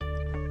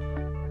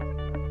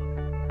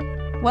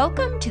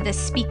Welcome to the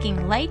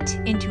Speaking Light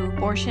into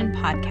Abortion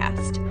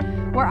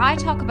podcast, where I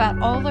talk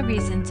about all the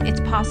reasons it's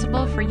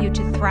possible for you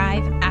to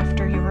thrive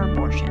after your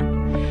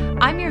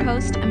abortion. I'm your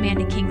host,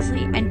 Amanda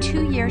Kingsley, and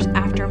 2 years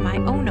after my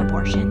own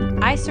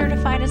abortion, I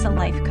certified as a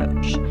life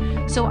coach,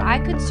 so I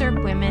could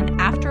serve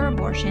women after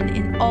abortion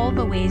in all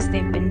the ways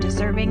they've been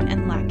deserving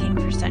and lacking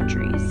for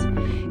centuries.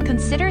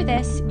 Consider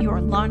this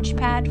your launch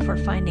pad for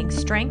finding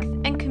strength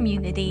and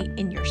community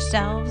in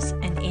yourselves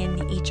and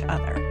in each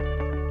other.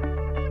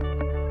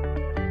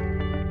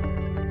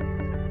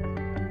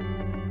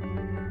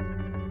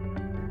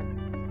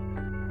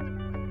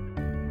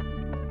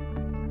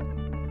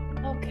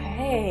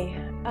 Okay.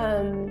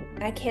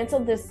 I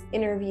canceled this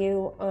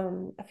interview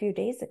a few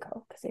days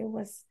ago because I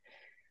was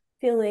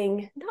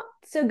feeling not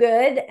so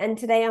good. And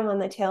today I'm on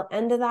the tail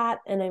end of that,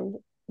 and I'm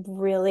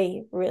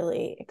really,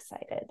 really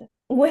excited.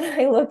 When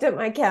I looked at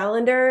my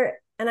calendar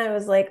and I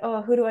was like,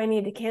 oh, who do I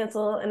need to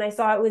cancel? And I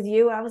saw it was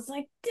you. I was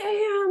like, damn,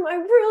 I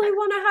really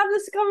want to have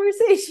this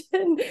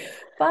conversation.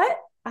 But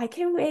I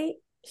can wait.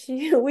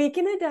 We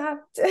can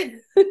adapt.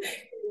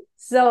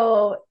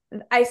 So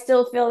I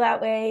still feel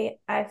that way.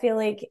 I feel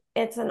like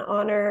it's an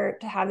honor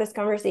to have this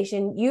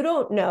conversation. You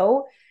don't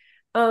know.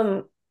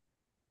 Gosh,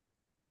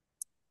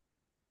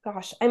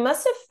 I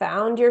must have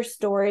found your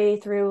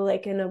story through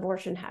like an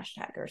abortion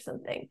hashtag or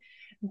something.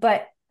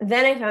 But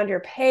then I found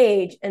your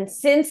page. And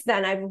since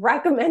then, I've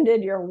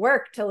recommended your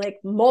work to like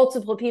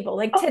multiple people.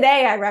 Like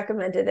today, I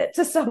recommended it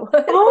to someone.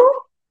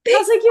 Oh, I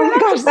was like, you have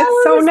gosh, to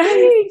follow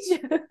this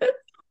page.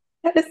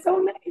 That is so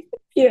nice of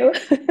you.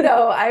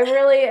 So I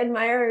really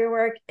admire your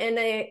work, and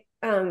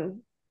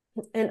and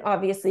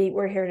obviously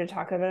we're here to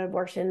talk about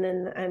abortion,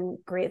 and I'm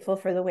grateful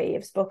for the way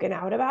you've spoken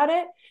out about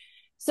it.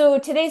 So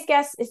today's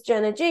guest is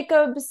Jenna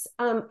Jacobs.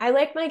 I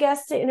like my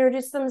guests to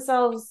introduce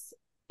themselves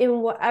in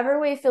whatever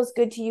way feels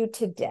good to you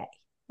today.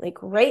 Like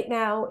right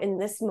now in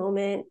this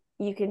moment,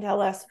 you can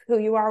tell us who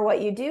you are,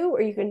 what you do,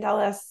 or you can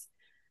tell us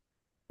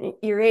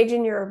your age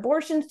and your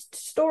abortion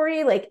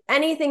story, like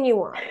anything you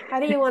want. How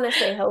do you want to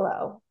say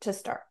hello to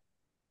start?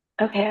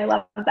 Okay, I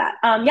love that.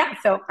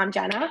 So I'm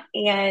Jenna,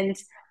 and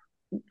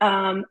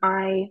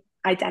I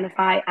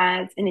identify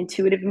as an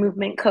intuitive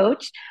movement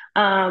coach,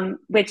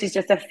 which is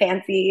just a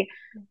fancy,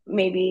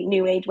 maybe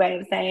new age way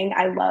of saying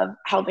I love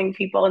helping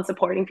people and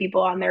supporting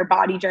people on their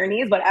body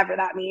journeys, whatever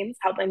that means,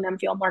 helping them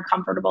feel more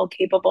comfortable,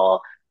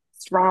 capable,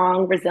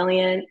 strong,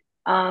 resilient,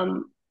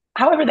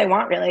 however they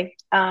want, really,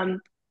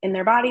 in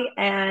their body.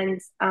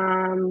 And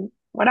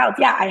what else?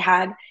 Yeah, I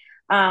had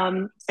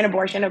an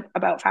abortion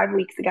about 5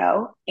 weeks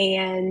ago,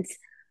 and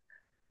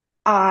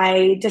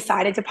I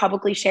decided to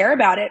publicly share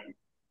about it,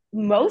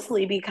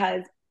 mostly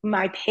because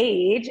my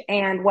page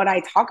and what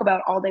I talk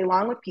about all day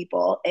long with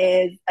people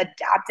is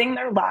adapting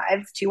their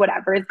lives to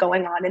whatever is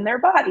going on in their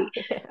body,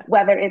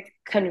 whether it's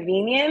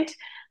convenient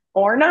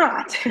or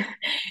not.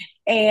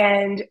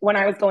 And when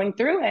I was going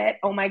through it,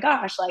 oh my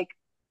gosh, like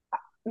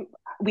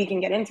we can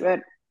get into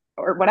it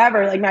or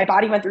whatever. Like my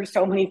body went through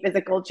so many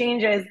physical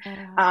changes.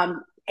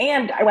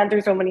 And I went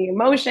through so many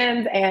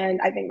emotions,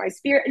 and I think my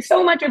spirit,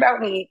 so much about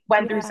me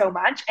went through so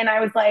much. And I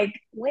was like,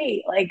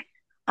 wait, like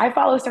I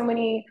follow so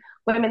many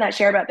women that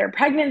share about their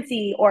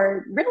pregnancy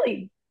or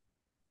really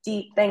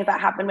deep things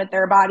that happen with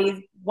their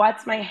bodies.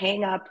 What's my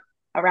hang up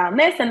around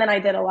this? And then I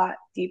did a lot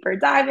deeper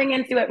diving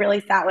into it,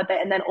 really sat with it.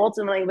 And then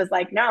ultimately was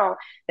like, no,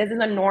 this is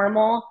a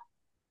normal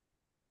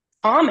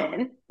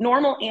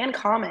and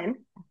common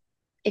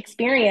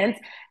experience.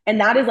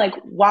 And that is like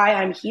why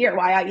I'm here,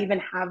 why I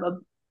even have a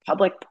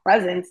public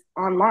presence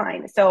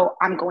online. So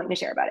I'm going to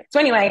share about it. So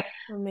anyway,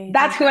 Amazing.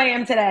 That's who I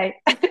am today.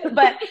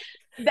 But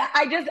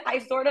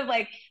I sort of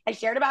like, I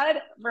shared about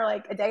it for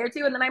like a day or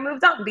two, and then I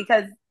moved on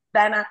because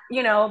then,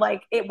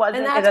 like it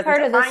wasn't. And that's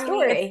part of the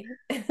story.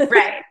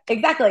 Right.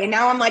 Exactly. And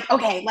now I'm like,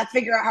 okay, let's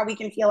figure out how we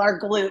can feel our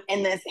glute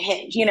in this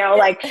hinge,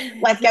 like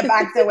let's get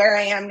back to where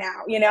I am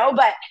now,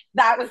 but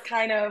that was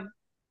kind of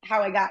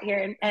how I got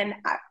here. And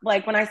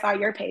like when I saw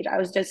your page, I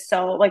was just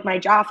so like my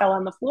jaw fell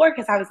on the floor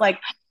because I was like,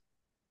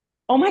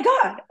 oh my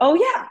God. Oh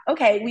yeah.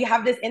 Okay. We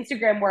have this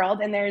Instagram world,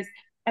 and there's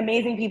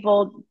amazing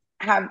people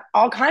have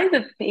all kinds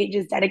of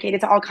pages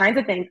dedicated to all kinds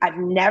of things. I've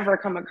never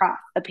come across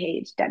a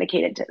page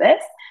dedicated to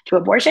this, to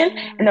abortion.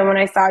 And then when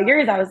I saw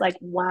yours, I was like,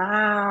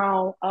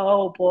 wow,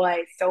 oh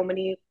boy, so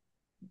many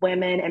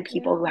women and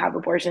people who have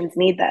abortions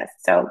need this.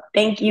 So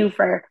thank you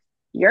for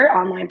your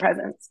online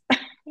presence.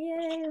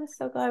 Yay, I'm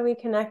so glad we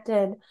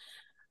connected.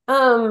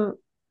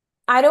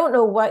 I don't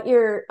know what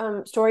your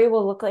story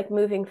will look like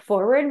moving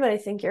forward, but I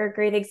think you're a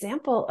great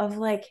example of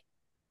like,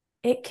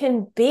 it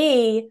can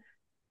be,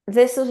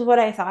 this is what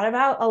I thought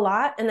about a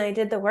lot, and I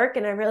did the work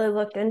and I really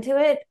looked into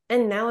it.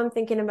 And now I'm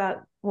thinking about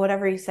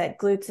whatever you said,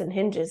 glutes and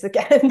hinges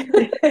again.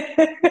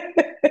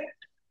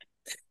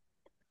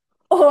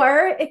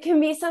 Or it can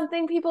be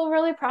something people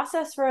really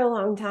process for a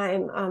long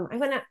time.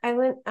 I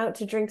went out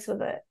to drinks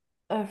with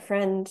a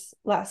friend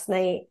last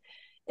night,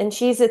 and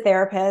she's a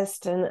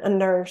therapist and a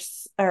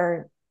nurse,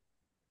 or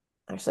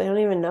actually, I don't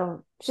even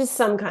know. She's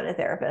some kind of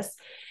therapist.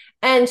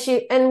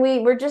 And we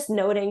were just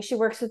noting, she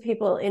works with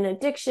people in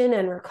addiction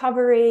and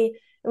recovery.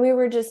 And we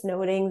were just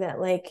noting that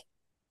like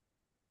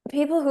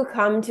people who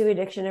come to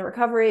addiction and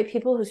recovery,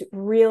 people who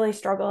really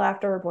struggle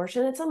after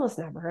abortion, it's almost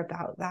never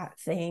about that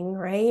thing,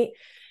 right?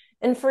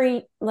 And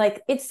for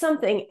like, it's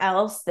something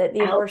else that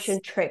the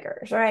abortion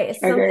triggers, right? It's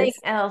something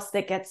else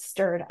that gets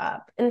stirred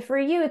up. And for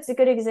you, it's a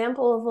good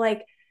example of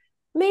like,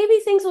 maybe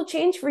things will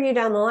change for you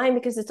down the line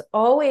because it's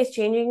always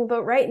changing.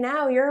 But right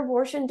now, your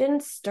abortion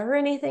didn't stir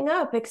anything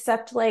up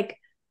except like,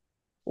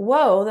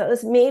 whoa, that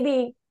was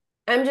maybe,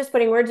 I'm just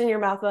putting words in your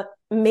mouth, but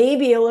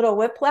maybe a little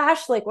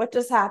whiplash, like what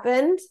just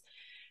happened?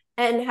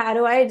 And how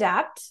do I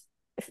adapt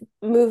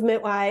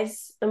movement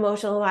wise,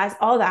 emotional wise,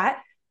 all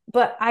that?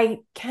 But I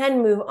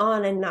can move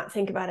on and not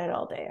think about it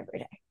all day, every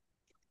day.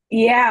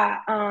 Yeah.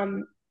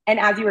 And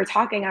as you were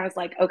talking, I was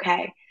like,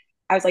 okay,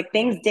 I was like,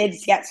 things did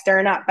get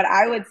stirred up. But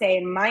I would say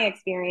in my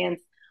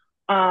experience,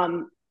 a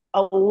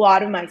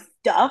lot of my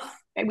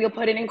stuff, and we'll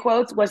put it in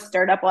quotes, was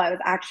stirred up while I was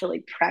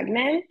actually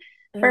pregnant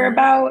for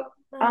about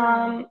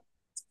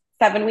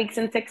 7 weeks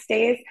and 6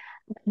 days.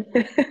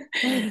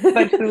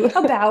 But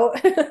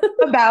about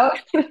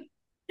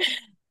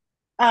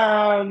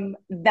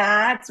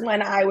that's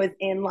when I was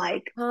in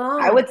like,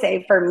 I would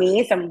say for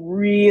me, some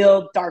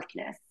real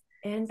darkness.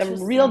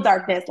 Some real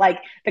darkness, like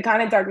the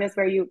kind of darkness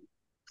where you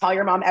call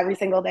your mom every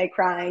single day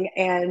crying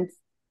and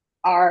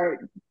are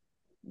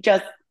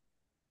just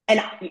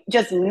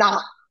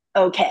not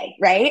okay,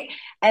 right?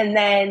 And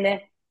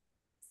then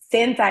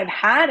since I've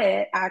had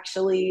it,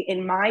 actually,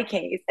 in my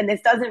case, and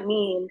this doesn't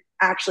mean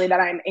actually that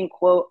I'm in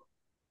quote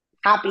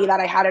happy that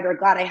I had it or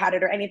glad I had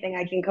it or anything.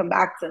 I can come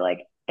back to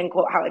like and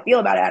quote how I feel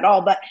about it at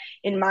all. But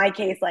in my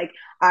case, like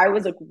I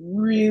was like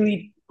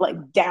really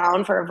like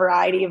down for a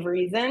variety of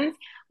reasons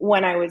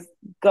when I was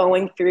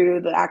going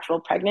through the actual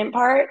pregnant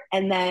part.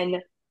 And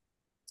then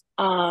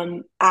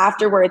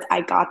afterwards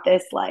I got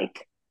this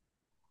like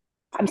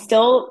I'm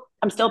still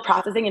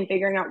processing and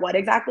figuring out what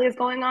exactly is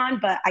going on,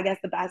 but I guess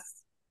the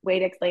best way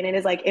to explain it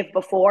is like if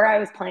before I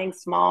was playing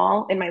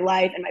small in my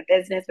life and my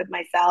business with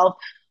myself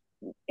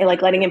and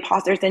like letting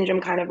imposter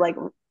syndrome kind of like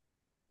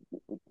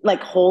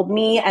hold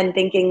me and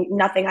thinking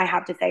nothing I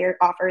have to say or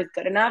offer is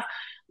good enough,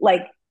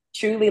 like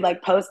truly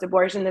like post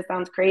abortion, this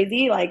sounds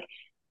crazy, like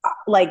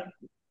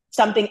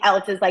something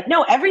else is like,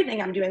 no,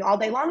 everything I'm doing all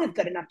day long is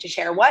good enough to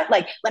share. What?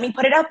 Like, let me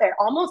put it out there.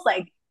 Almost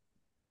like,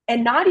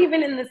 and not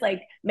even in this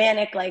like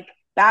manic, like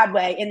bad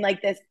way, in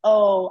like this,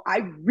 oh, I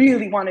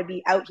really want to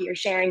be out here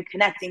sharing,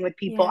 connecting with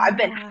people. Yeah. I've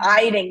been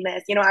hiding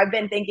this, you know, I've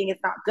been thinking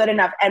it's not good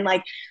enough. And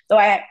like, so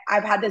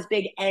I've had this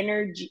big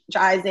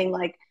energizing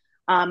like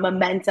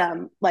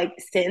momentum like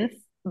since,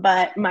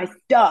 but my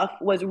stuff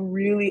was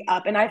really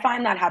up. And I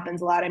find that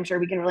happens a lot. I'm sure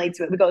we can relate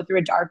to it. We go through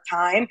a dark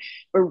time,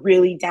 we're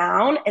really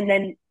down. And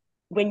then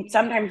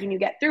sometimes when you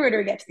get through it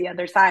or get to the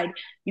other side,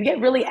 you get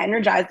really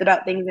energized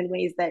about things in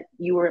ways that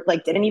you were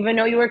like, didn't even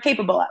know you were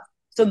capable of.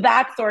 So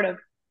that's sort of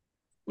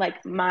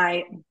like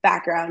my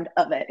background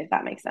of it, if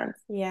that makes sense.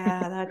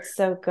 Yeah, that's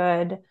so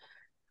good.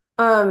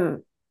 Yeah,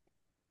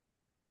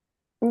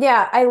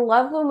 I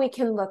love when we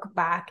can look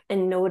back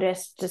and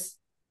notice, just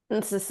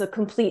this is a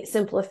complete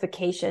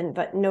simplification,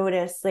 but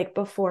notice like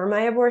before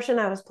my abortion,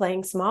 I was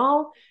playing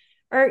small,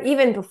 or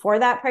even before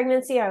that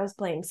pregnancy, I was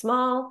playing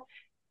small.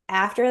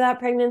 After that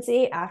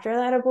pregnancy, after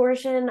that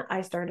abortion,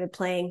 I started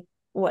playing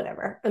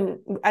whatever. And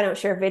I don't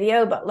share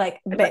video, but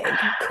like big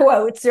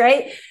quotes,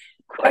 right?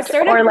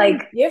 Or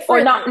like,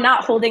 or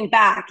not holding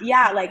back.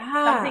 Yeah, like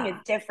something is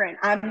different.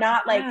 I'm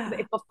not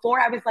like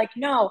before. I was like,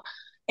 no,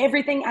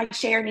 everything I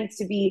share needs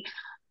to be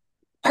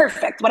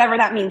perfect, whatever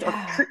that means,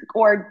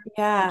 or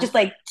just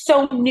like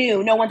so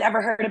new, no one's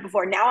ever heard it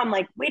before. Now I'm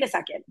like, wait a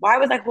second, why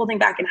was I holding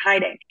back and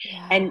hiding?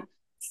 And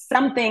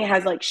something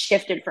has like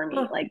shifted for me,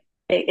 like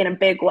in a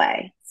big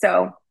way.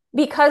 So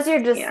because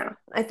you're just,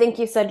 I think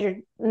you said you're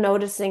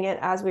noticing it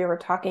as we were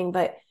talking,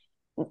 but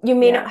you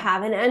may not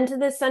have an end to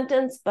this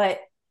sentence, but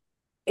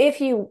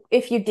if you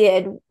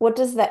did, what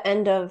does the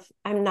end of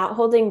I'm not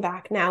holding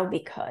back now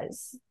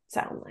because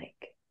sound like?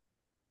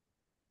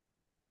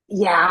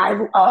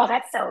 Yeah. Oh,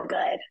 that's so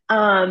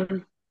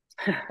good.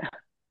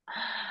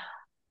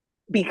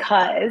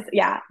 Because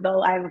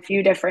though I have a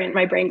few different,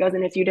 my brain goes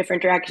in a few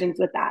different directions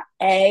with that.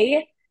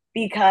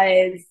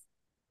 Because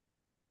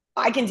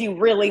I can do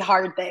really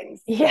hard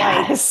things.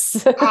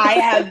 Yes.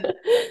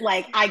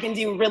 Like, I can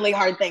do really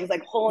hard things.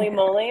 Like, holy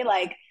moly,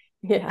 like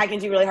I can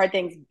do really hard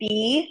things.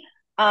 B,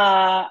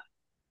 I've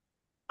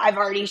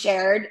already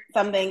shared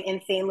something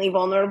insanely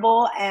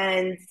vulnerable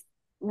and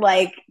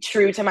like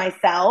true to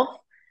myself.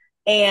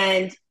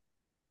 And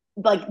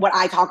like what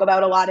I talk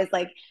about a lot is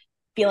like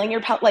feeling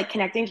your like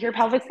connecting to your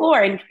pelvic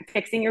floor and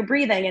fixing your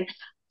breathing. And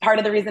part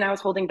of the reason I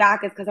was holding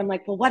back is because I'm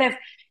like, well, what if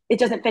it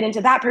doesn't fit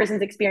into that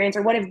person's experience?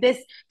 Or what if this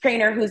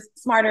trainer who's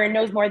smarter and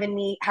knows more than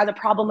me has a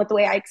problem with the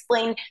way I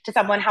explain to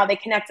someone how they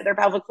connect to their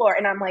pelvic floor?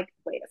 And I'm like,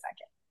 wait a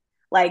second.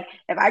 Like,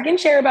 if I can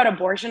share about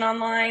abortion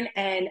online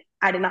and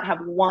I did not have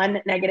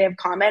one negative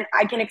comment,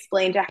 I can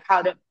explain to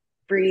how to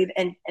breathe,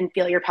 and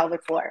feel your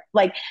pelvic floor.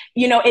 Like,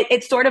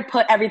 it sort of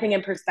put everything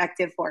in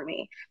perspective for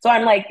me. So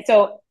I'm like,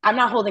 so I'm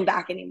not holding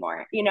back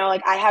anymore.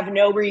 Like I have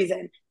no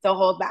reason to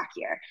hold back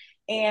here.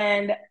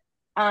 And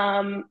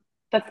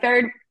the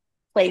third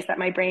place that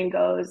my brain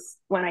goes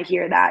when I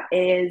hear that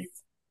is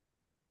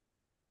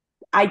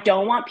I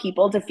don't want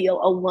people to feel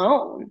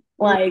alone.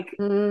 Like,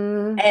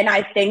 and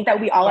I think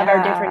that we all have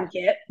our different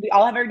gifts. We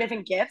all have our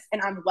different gifts,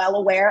 and I'm well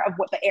aware of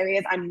what the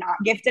areas I'm not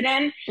gifted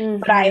in.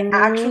 But I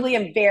actually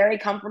am very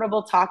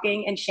comfortable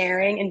talking and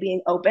sharing and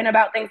being open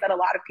about things that a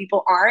lot of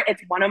people aren't.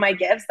 It's one of my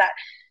gifts that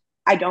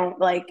I don't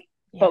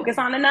focus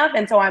on enough.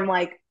 And so I'm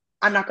like,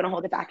 I'm not going to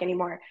hold it back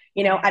anymore.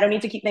 I don't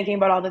need to keep thinking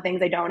about all the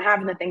things I don't have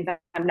and the things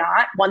that I'm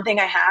not. One thing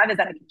I have is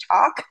that I can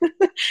talk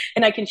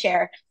and I can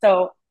share.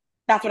 So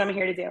that's what I'm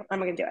here to do. I'm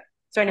going to do it.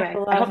 So anyway,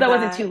 I hope that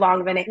wasn't too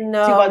long of an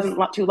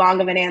too long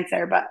of an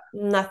answer, but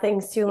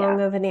nothing's too long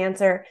of an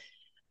answer.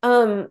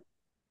 I've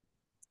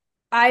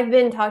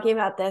been talking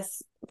about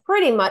this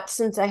pretty much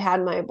since I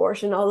had my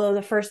abortion, although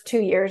the first 2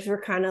 years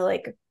were kind of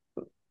like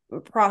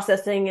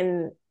processing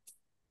and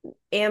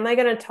am I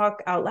going to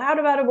talk out loud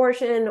about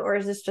abortion, or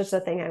is this just a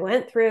thing I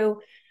went through?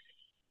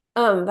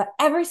 But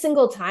every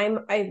single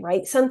time I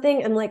write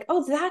something, I'm like,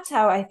 oh, that's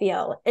how I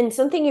feel. And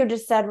something you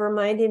just said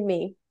reminded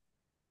me.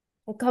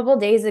 A couple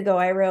days ago,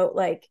 I wrote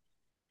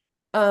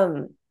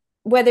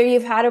whether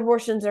you've had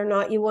abortions or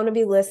not, you want to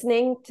be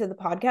listening to the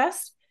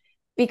podcast,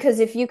 because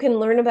if you can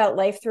learn about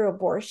life through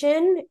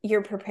abortion,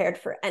 you're prepared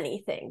for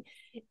anything.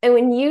 And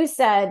when you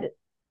said,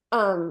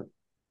 when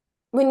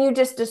you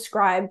just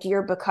described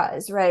your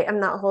because, right?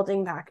 I'm not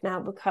holding back now,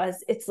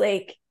 because it's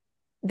like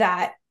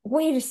that,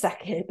 wait a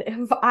second,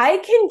 if I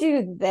can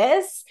do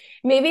this,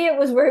 maybe it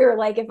was where you're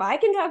like, if I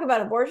can talk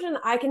about abortion,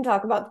 I can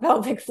talk about the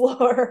pelvic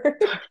floor.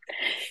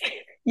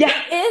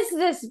 Yeah.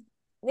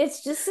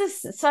 It's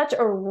just such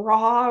a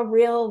raw,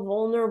 real,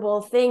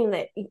 vulnerable thing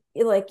that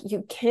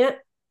you can't,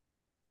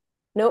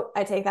 nope,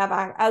 I take that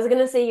back. I was going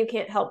to say you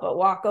can't help but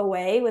walk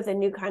away with a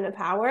new kind of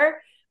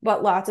power,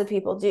 but lots of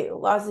people do.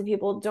 Lots of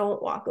people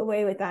don't walk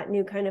away with that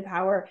new kind of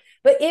power.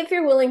 But if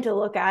you're willing to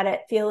look at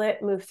it, feel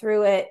it, move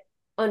through it,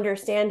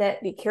 understand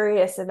it, be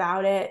curious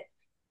about it,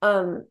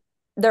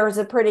 there's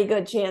a pretty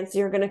good chance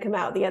you're going to come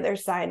out the other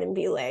side and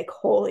be like,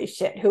 holy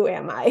shit, who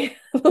am I?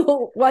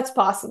 What's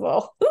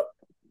possible?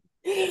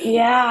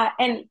 Yeah.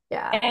 And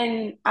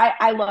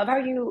I love how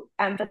you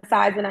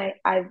emphasize, and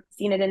I've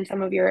seen it in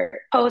some of your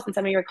posts and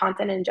some of your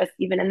content, and just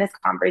even in this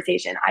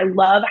conversation, I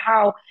love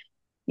how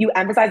you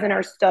emphasize and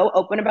are so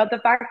open about the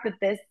fact that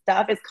this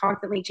stuff is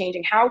constantly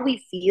changing. How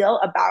we feel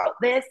about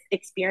this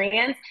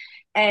experience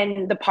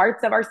and the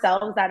parts of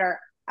ourselves that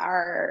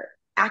are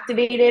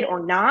activated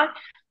or not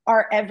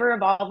are ever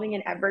evolving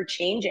and ever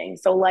changing.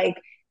 So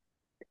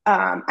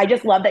I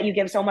just love that you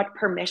give so much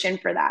permission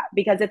for that,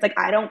 because it's like,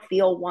 I don't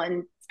feel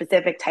one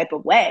specific type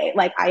of way.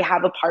 Like, I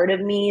have a part of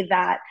me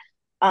that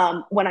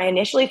when I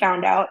initially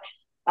found out,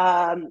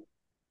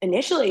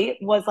 initially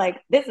was like,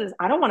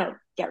 I don't want to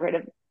get rid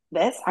of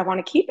this. I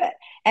want to keep it.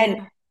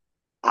 And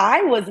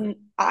I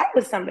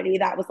was somebody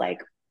that was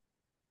like,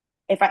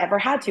 if I ever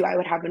had to, I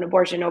would have an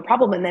abortion, no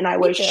problem. And then I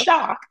was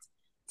shocked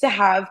to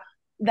have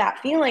that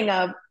feeling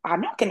of, I'm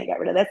not going to get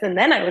rid of this. And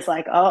then I was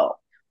like, oh,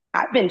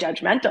 I've been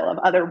judgmental of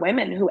other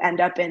women who end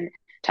up in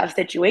tough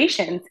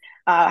situations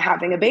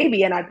having a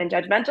baby, and I've been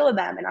judgmental of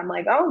them. And I'm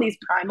like, oh, these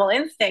primal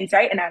instincts,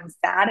 right? And I was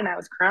sad and I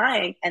was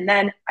crying. And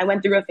then I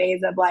went through a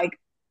phase of like,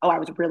 oh, I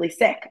was really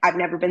sick. I've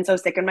never been so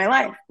sick in my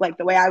life. Like,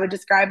 the way I would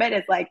describe it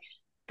is like,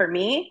 for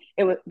me,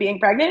 it was being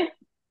pregnant.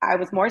 I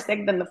was more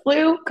sick than the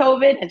flu,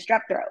 COVID, and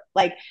strep throat.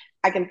 Like,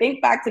 I can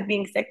think back to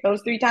being sick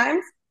those 3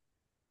 times.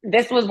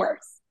 This was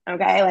worse.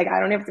 Okay. Like, I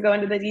don't have to go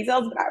into the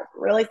details, but I was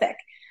really sick.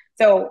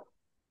 So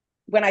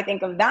when I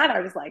think of that,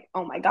 I was like,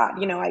 oh my God,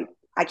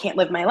 I can't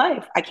live my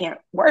life. I can't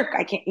work.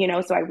 I can't,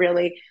 so I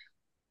really,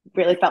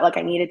 really felt like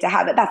I needed to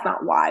have it. That's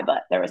not why,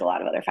 but there was a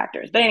lot of other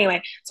factors. But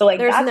anyway, so like,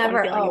 there's that's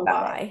never one feeling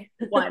about why.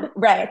 It. One,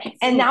 right.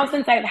 And now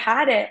since I've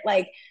had it,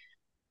 like,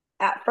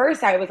 at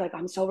first I was like,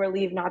 I'm so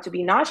relieved not to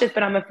be nauseous,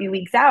 but I'm a few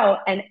weeks out,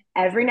 and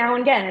every now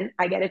and again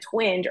I get a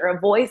twinge or a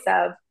voice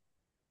of,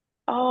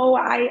 oh,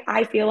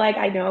 I feel like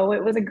I know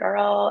it was a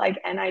girl, like,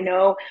 and I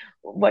know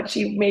what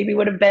she maybe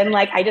would have been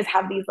like. I just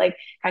have these like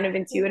kind of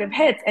intuitive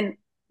hits, and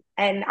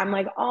I'm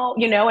like, oh,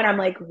 and I'm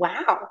like,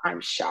 wow, I'm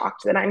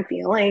shocked that I'm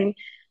feeling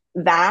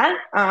that.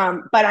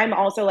 But I'm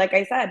also, like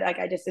I said, like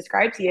I just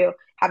described to you,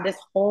 have this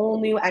whole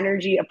new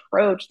energy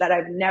approach that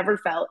I've never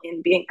felt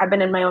I've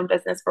been in my own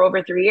business for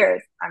over 3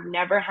 years. I've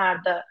never had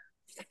the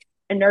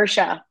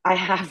inertia I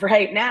have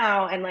right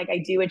now. And like, I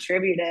do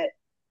attribute it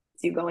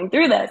to going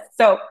through this.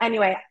 So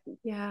anyway,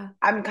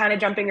 I'm kind of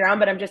jumping around,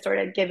 but I'm just sort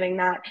of giving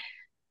that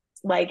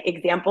like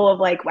example of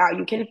like, wow,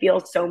 you can feel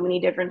so many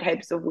different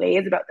types of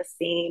ways about the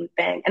same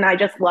thing. And I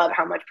just love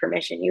how much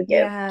permission you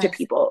give to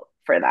people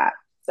for that.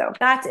 So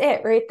that's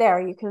it right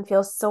there. You can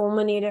feel so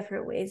many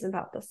different ways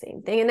about the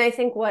same thing. And I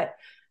think what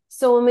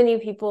so many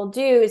people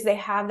do is they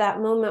have that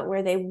moment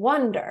where they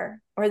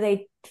wonder, or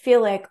they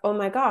feel like, oh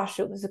my gosh,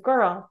 it was a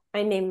girl.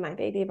 I named my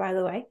baby, by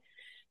the way.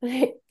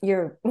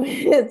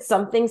 it's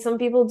something some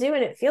people do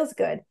and it feels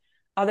good.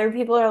 Other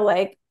people are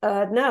like,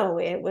 no,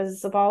 it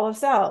was a ball of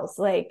cells.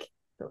 Like,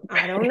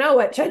 I don't know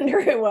what gender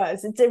it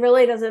was. It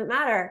really doesn't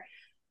matter.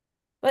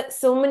 But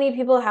so many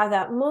people have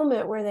that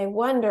moment where they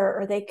wonder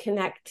or they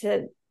connect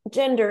to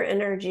gender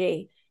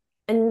energy.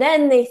 And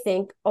then they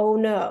think, oh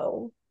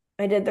no,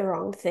 I did the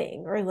wrong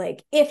thing. Or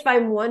like, if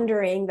I'm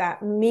wondering,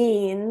 that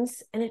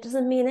means, and it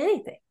doesn't mean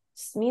anything. It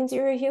just means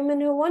you're a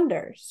human who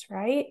wonders,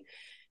 right?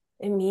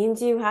 It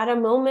means you had a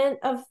moment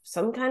of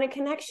some kind of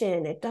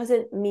connection. It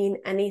doesn't mean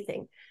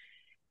anything.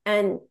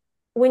 And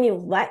when you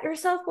let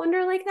yourself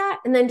wonder like that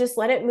and then just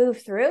let it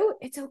move through,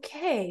 it's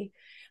okay.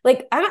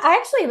 Like I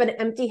actually have an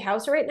empty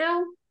house right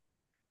now.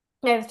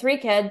 I have 3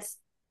 kids.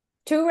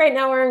 2 right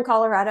now are in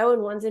Colorado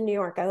and one's in New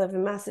York. I live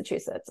in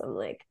Massachusetts. I'm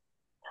like,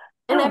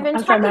 and I've been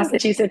I'm from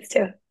Massachusetts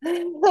too.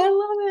 I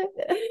love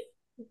it.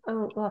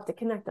 We'll have to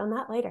connect on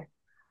that later.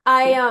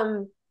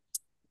 I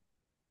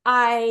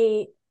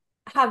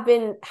have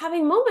been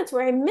having moments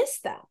where I miss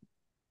them.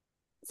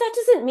 That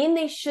doesn't mean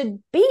they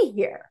should be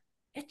here.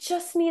 It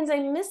just means I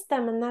miss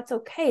them, and that's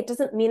okay. It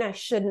doesn't mean I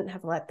shouldn't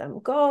have let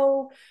them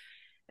go.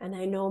 And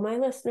I know my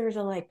listeners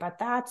are like, but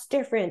that's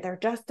different. They're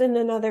just in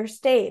another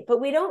state. But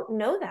we don't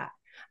know that.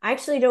 I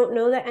actually don't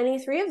know that any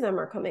 3 of them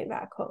are coming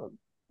back home.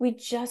 We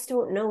just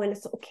don't know. And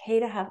it's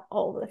okay to have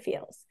all the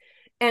feels.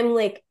 And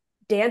like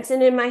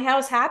dancing in my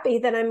house, happy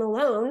that I'm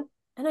alone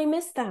and I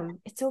miss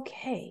them. It's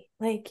okay.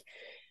 Like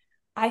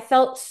I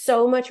felt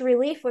so much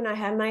relief when I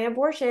had my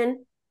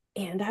abortion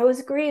and I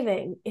was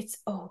grieving. It's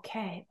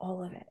okay.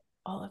 All of it.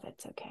 All of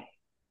it's okay.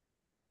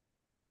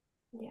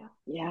 Yeah.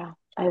 Yeah.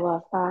 I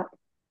love that.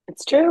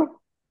 It's true.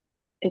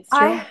 It's true.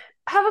 I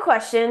have a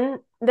question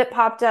that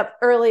popped up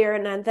earlier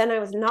and then I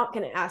was not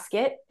going to ask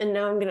it. And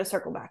now I'm going to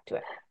circle back to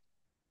it.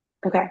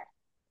 Okay.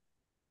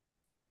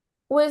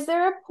 Was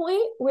there a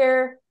point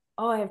where,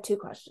 I have 2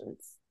 questions.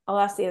 I'll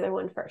ask the other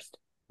one first.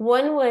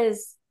 One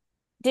was,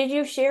 did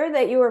you share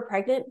that you were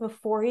pregnant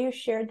before you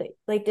shared that?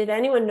 Like, did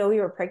anyone know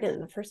you were pregnant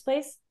in the first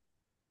place?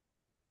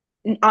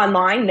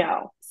 Online,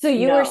 no. So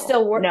you were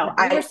still working. No,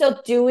 you were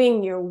still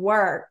doing your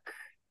work,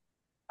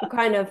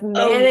 kind of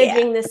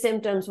managing the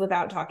symptoms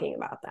without talking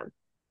about them.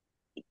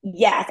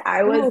 Yes,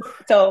 I was.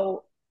 Oof.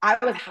 So I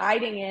was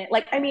hiding it.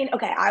 Like, I mean,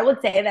 okay, I would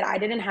say that I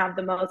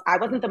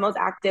wasn't the most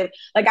active.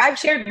 Like, I've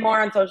shared more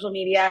on social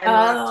media in the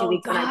last 2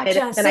 weeks than I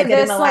did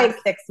in the last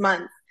 6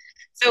 months.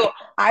 So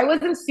I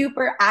wasn't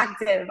super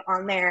active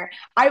on there.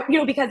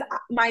 Because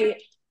my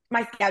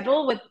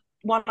schedule with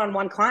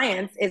one-on-one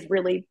clients is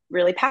really,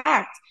 really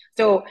packed.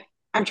 So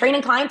I'm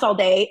training clients all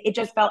day. It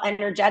just felt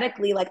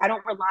energetically like I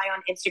don't rely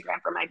on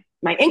Instagram for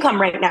my income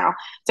right now.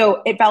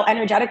 So it felt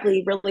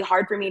energetically really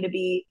hard for me to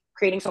be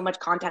creating so much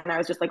content. And I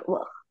was just like,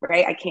 ugh,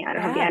 right? I can't. I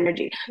don't have the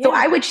energy. Yeah. So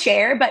I would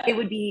share, but it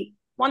would be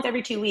once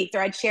every 2 weeks,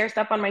 or I'd share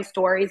stuff on my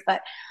stories.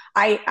 But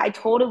I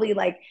totally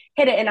like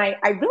hit it. And I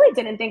really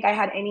didn't think I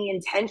had any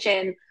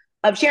intention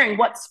of sharing.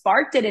 What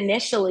sparked it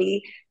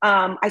initially,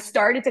 I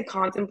started to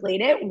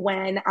contemplate it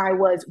when I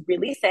was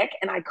really sick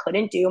and I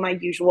couldn't do my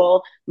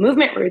usual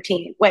movement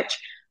routine, which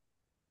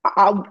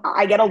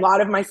I get a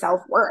lot of my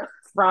self-worth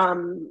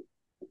from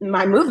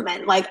my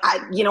movement. Like I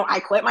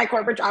quit my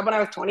corporate job when I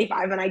was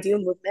 25 and I do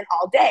movement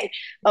all day.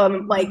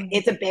 Like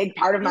it's a big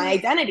part of my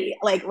identity.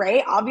 Like,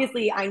 right.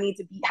 Obviously I need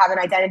to have an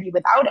identity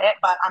without it,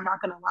 but I'm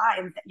not going to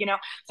lie.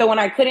 So when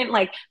I couldn't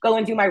like go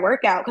and do my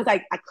workout, cause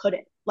I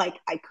couldn't, like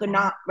I could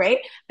not, right.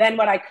 Then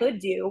what I could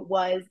do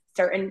was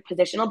certain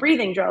positional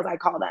breathing drills, I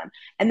call them.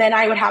 And then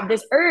I would have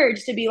this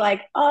urge to be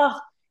like, oh,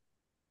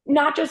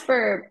 not just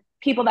for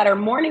people that are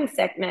mourning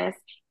sickness,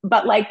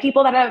 but like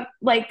people that have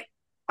like,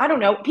 I don't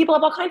know, people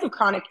have all kinds of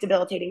chronic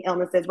debilitating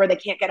illnesses where they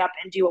can't get up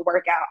and do a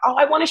workout. Oh,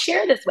 I want to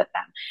share this with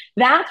them.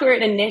 That's where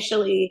it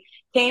initially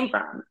came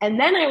from. And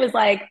then I was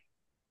like,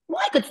 well,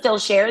 I could still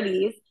share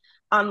these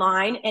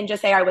online and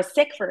just say I was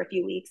sick for a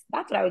few weeks.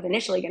 That's what I was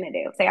initially going to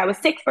do. Say I was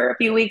sick for a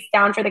few weeks,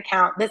 down for the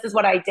count. This is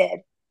what I did,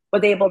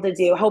 was able to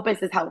do. Hope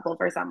this is helpful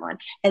for someone.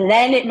 And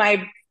then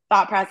my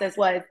thought process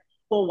was,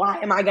 well, why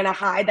am I going to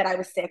hide that I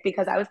was sick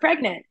because I was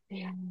pregnant?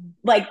 Yeah.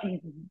 Like,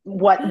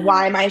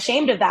 why am I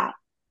ashamed of that?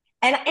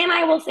 And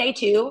I will say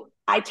too,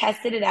 I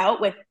tested it out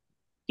with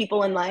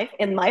people in life.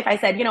 I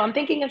said, I'm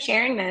thinking of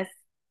sharing this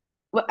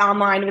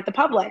online with the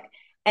public.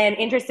 And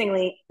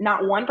interestingly,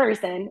 not one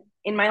person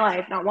in my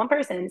life, not one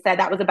person said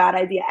that was a bad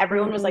idea.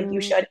 Everyone was like,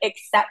 you should,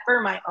 except for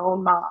my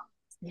own mom.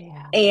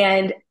 Yeah.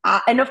 And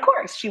of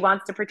course she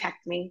wants to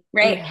protect me.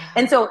 Right. Yeah.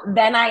 And so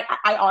then I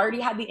already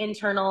had the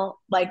internal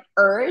like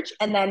urge.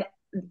 And then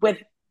with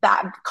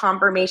that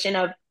confirmation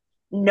of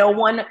no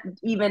one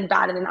even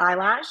batted an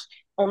eyelash,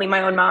 only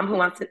my own mom who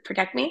wants to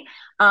protect me.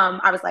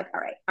 I was like, all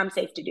right, I'm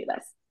safe to do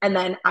this. And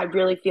then I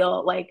really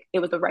feel like it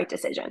was the right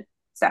decision.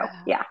 So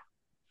yeah.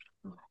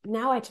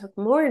 Now I took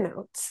more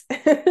notes.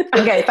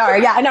 Okay,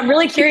 sorry. Yeah. And I'm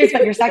really curious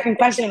what your second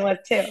question was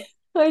too.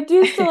 I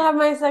do still have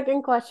my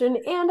second question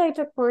and I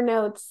took more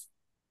notes.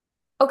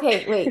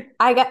 Okay, wait.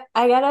 I'm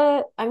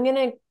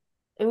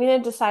gonna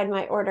decide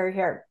my order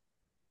here.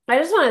 I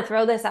just want to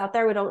throw this out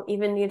there. We don't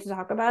even need to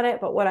talk about it,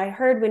 but what I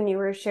heard when you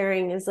were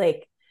sharing is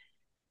like,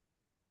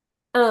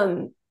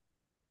 from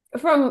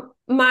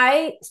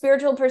my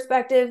spiritual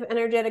perspective,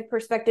 energetic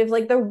perspective,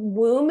 like the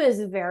womb is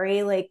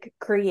very like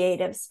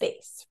creative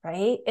space,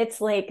 right?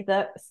 It's like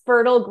the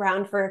fertile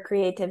ground for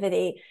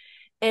creativity.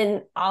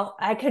 And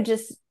I could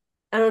just,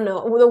 I don't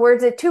know,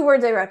 the two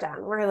words I wrote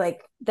down were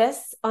like,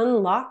 this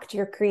unlocked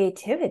your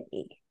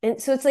creativity.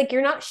 And so it's like,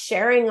 you're not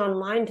sharing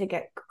online to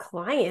get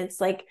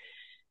clients. Like,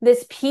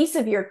 this piece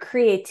of your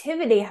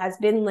creativity has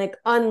been like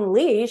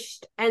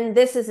unleashed, and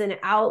this is an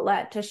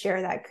outlet to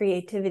share that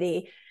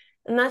creativity.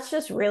 And that's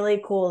just really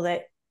cool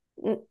that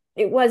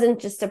it wasn't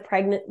just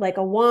like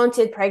a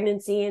wanted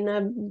pregnancy and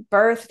a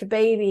birthed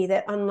baby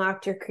that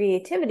unlocked your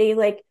creativity.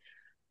 Like,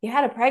 you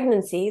had a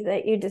pregnancy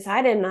that you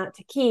decided not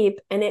to keep,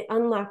 and it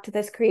unlocked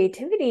this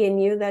creativity in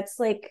you that's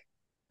like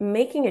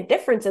making a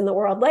difference in the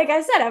world. Like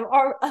I said,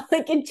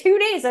 like in 2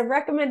 days,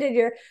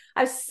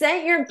 I've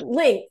sent your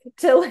link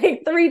to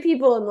like 3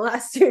 people in the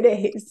last 2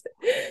 days.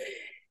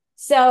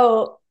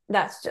 So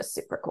that's just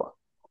super cool.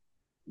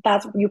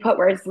 You put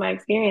words to my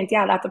experience.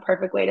 Yeah, that's a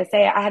perfect way to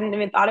say it. I hadn't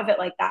even thought of it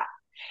like that.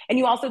 And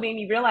you also made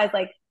me realize,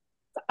 like,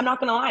 I'm not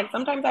gonna lie,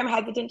 sometimes I'm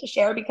hesitant to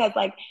share because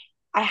like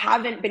I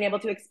haven't been able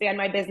to expand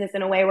my business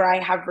in a way where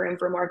I have room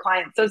for more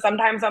clients. So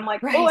sometimes I'm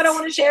like, oh, I don't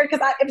want to share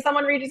because if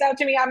someone reaches out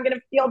to me, I'm gonna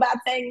feel bad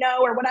saying no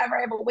or whatever.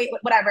 I have a wait,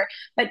 whatever.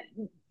 But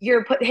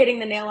you're hitting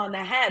the nail on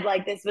the head.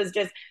 Like, this was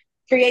just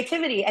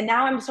creativity, and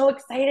now I'm so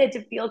excited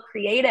to feel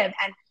creative.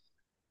 And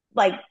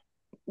like,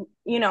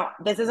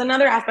 this is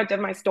another aspect of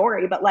my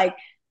story, but like,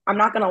 I'm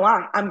not gonna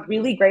lie, I'm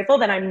really grateful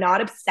that I'm not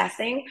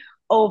obsessing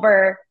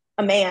over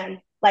a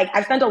man. Like,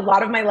 I've spent a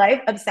lot of my life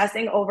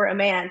obsessing over a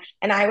man,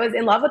 and I was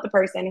in love with the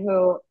person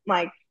who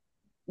like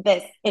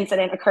this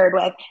incident occurred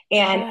with.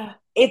 And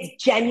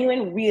it's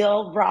genuine,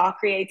 real, raw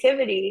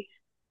creativity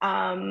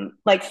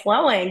like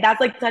flowing.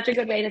 That's like such a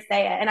good way to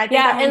say it. And I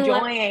think I'm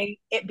enjoying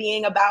it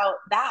being about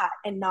that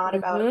and not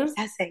about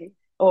obsessing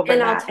over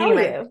and that. I'll tell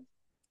you,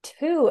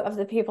 2 of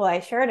the people I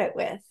shared it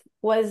with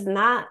was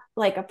not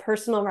like a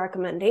personal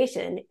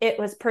recommendation. It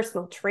was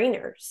personal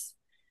trainers.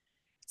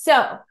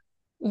 So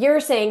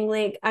you're saying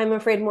like, I'm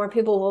afraid more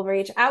people will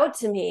reach out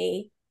to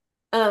me.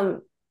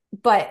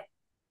 But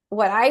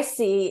what I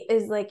see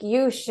is like,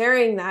 you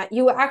sharing that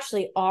you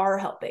actually are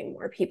helping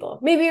more people.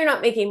 Maybe you're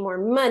not making more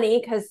money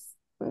because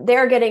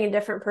they're getting a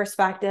different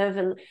perspective,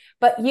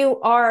 but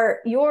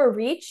your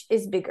reach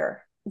is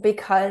bigger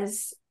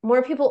because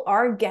more people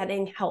are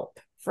getting help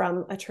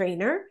from a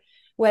trainer,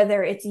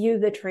 whether it's you,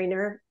 the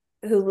trainer,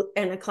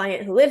 and a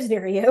client who lives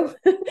near you,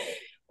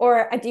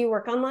 or do you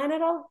work online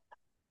at all?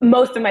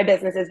 Most of my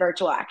business is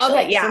virtual, actually.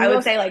 Okay, yeah, so I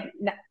would say like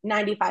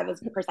 95%.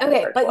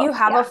 Okay, but you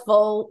have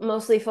a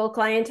mostly full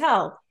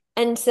clientele.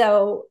 And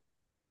so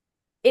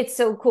it's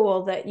so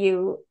cool that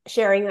you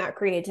sharing that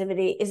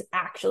creativity is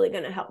actually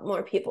going to help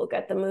more people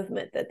get the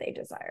movement that they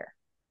desire.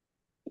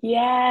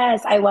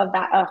 Yes, I love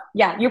that. Oh,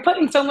 yeah, you're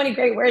putting so many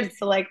great words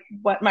to like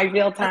what my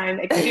real-time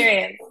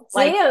experience. So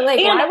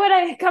why would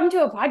I come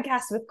to a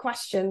podcast with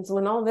questions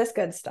when all this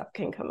good stuff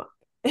can come up?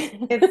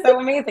 It's so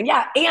amazing.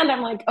 Yeah. And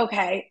I'm like,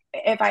 okay,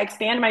 if I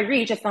expand my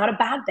reach, it's not a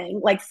bad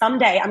thing. Like,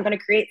 someday I'm going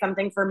to create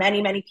something for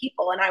many, many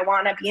people, and I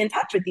want to be in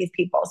touch with these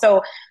people.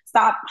 So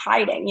stop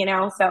hiding,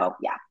 So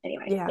yeah,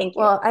 anyway, thank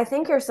you. Well, I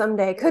think your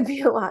someday could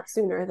be a lot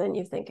sooner than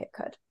you think it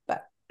could,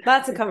 but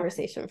that's a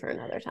conversation for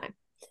another time.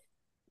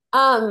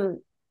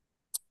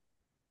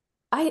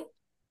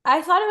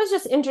 I thought it was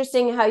just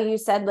interesting how you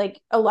said like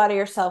a lot of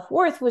your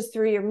self-worth was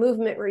through your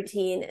movement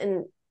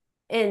routine,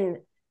 and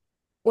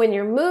when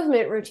your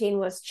movement routine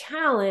was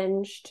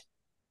challenged,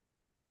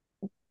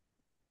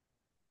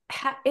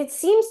 it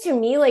seems to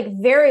me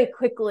like very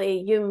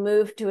quickly you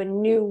moved to a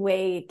new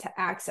way to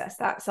access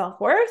that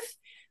self-worth.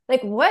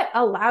 Like, what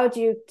allowed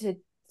you to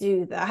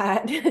do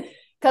that?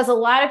 Because a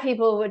lot of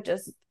people would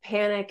just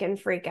panic and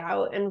freak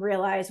out and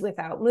realize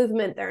without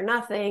movement, they're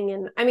nothing.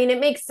 And I mean, it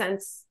makes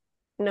sense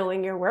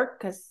knowing your work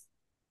because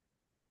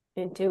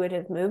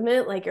intuitive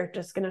movement, like you're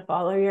just going to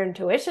follow your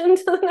intuition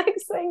to the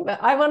next thing.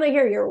 But I want to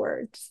hear your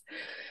words.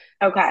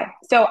 Okay.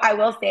 So I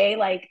will say,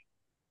 like,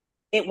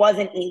 it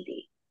wasn't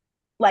easy.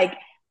 Like,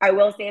 I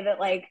will say that,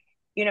 like,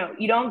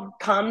 you don't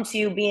come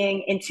to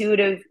being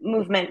intuitive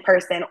movement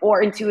person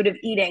or intuitive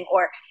eating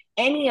or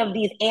any of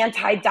these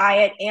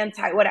anti-diet,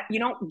 what, you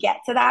don't get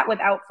to that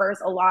without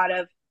first a lot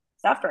of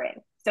suffering.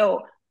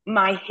 So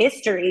my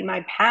history,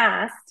 my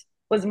past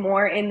was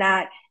more in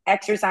that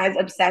exercise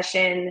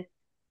obsession,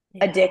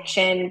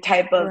 addiction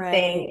type of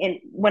thing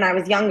when I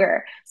was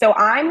younger. So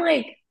I'm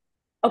like,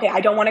 okay,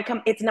 I don't want to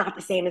come. It's not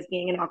the same as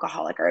being an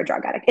alcoholic or a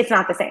drug addict. It's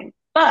not the same.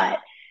 But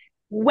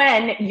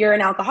when you're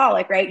an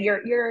alcoholic, right,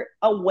 you're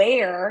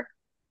aware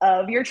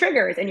of your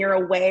triggers and you're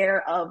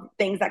aware of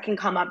things that can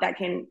come up that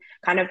can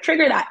kind of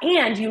trigger that.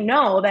 And you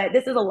know that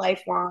this is a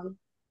lifelong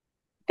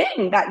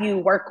thing that you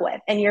work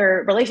with and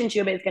your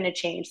relationship is going to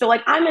change. So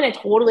like, I'm in a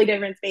totally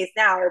different space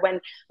now, or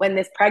when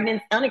this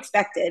pregnancy,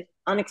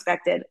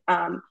 unexpected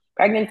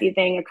pregnancy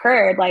thing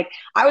occurred, like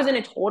I was in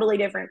a totally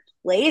different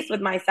place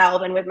with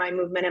myself and with my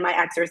movement and my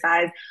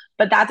exercise.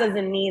 But that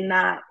doesn't mean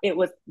that it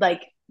was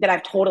like that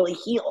I've totally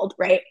healed,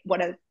 right? What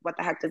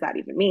the heck does that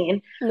even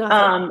mean?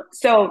 Nothing.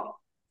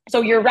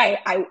 So you're right.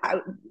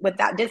 I with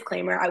that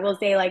disclaimer, I will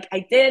say like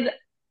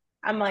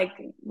I'm like,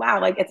 wow,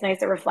 like it's nice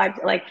to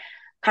reflect, like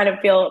kind of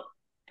feel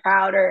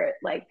proud or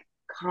like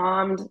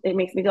calmed. It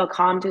makes me feel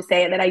calm to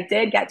say that I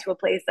did get to a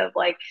place of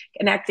like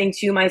connecting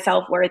to my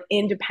self-worth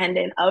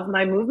independent of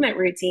my movement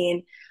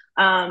routine.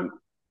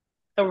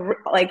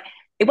 Like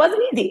it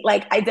wasn't easy.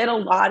 Like I did a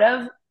lot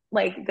of,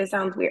 like, this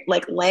sounds weird,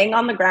 like laying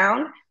on the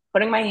ground,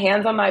 putting my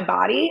hands on my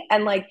body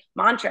and like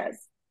mantras,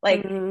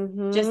 like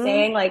just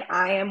saying like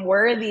I am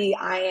worthy,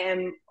 I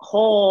am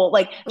whole,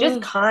 like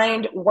just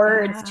kind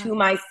words to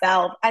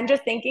myself, and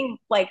just thinking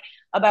like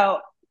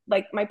about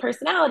like my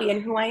personality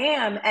and who I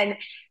am.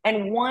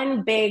 And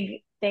one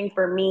big thing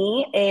for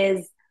me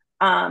is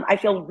I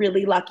feel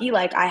really lucky.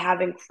 Like I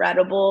have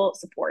incredible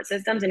support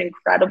systems and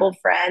incredible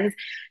friends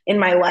in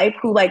my life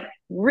who like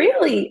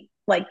really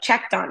like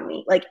checked on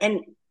me. Like, and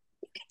you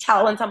can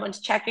tell when someone's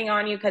checking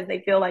on you because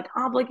they feel like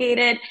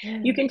obligated.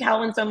 You can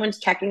tell when someone's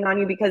checking on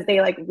you because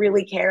they like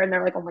really care and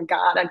they're like, oh my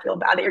God, I feel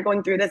bad that you're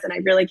going through this and I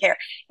really care.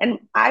 And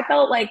I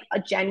felt like a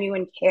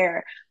genuine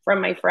care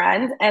from my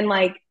friends and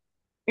like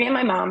and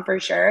my mom for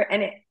sure.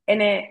 And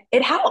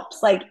it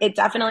helps. Like it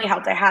definitely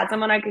helped. I had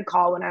someone I could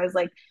call when I was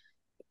like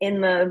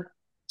in the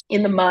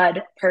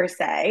mud per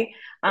se.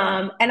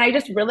 And I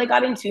just really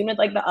got in tune with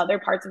like the other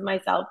parts of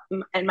myself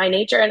and my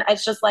nature. And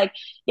it's just like,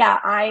 yeah,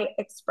 I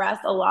express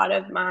a lot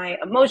of my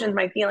emotions,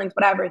 my feelings,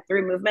 whatever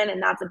through movement.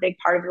 And that's a big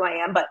part of who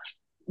I am. But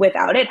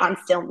without it, I'm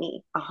still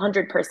me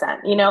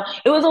 100%. You know,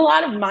 it was a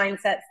lot of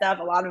mindset stuff,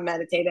 a lot of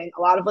meditating,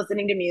 a lot of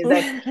listening to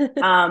music,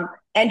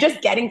 and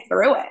just getting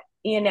through it.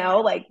 You know,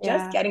 like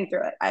just getting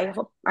through it. I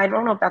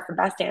don't know if that's the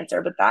best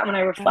answer, but that when I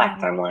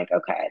reflect, I'm like,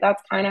 okay,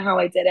 that's kind of how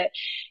I did it.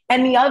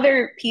 And the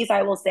other piece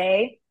I will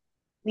say,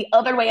 the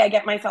other way I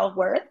get my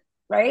self-worth,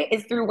 right,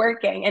 is through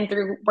working and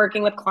through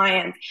working with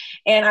clients.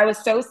 And I was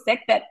so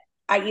sick that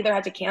I either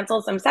had to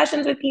cancel some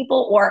sessions with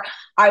people or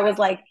I was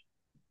like,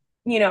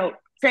 you know,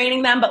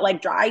 training them, but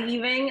like dry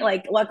heaving.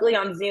 Like luckily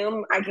on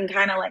Zoom, I can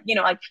kind of like, you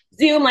know, like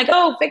Zoom, like,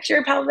 oh, fix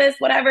your pelvis,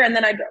 whatever. And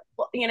then I,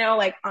 you know,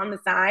 like on the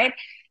side.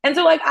 And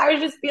so like, I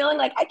was just feeling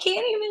like I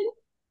can't even,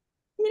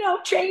 you know,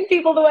 train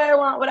people the way I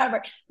want,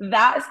 whatever.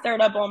 That stirred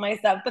up all my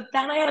stuff. But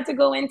then I had to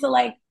go into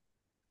like,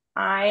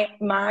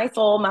 my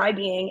soul, my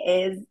being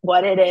is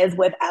what it is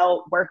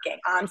without working.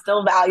 I'm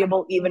still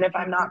valuable even if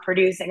I'm not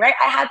producing, right?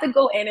 I had to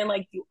go in and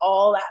like do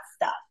all that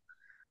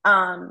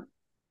stuff.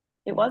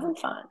 It wasn't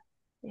fun.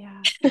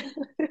 Yeah.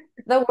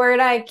 The word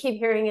I keep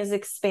hearing is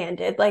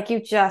expanded. Like you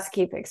just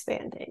keep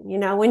expanding. You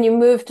know, when you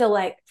move to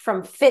like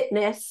from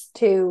fitness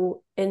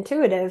to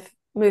intuitive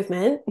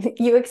movement,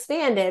 you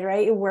expanded,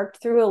 right? You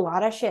worked through a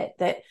lot of shit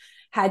that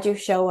had you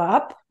show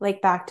up,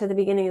 like back to the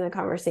beginning of the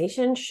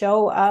conversation,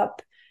 show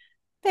up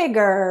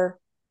bigger,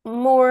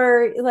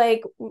 more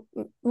like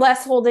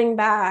less holding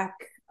back,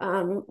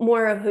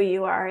 more of who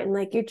you are. And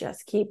like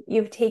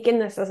you've taken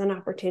this as an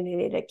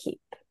opportunity to keep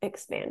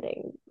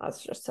expanding.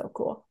 That's just so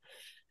cool.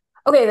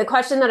 Okay, the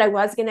question that I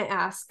was going to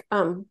ask,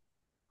 now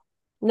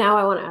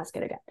I want to ask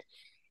it again.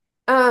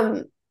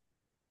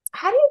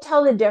 How do you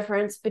tell the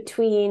difference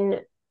between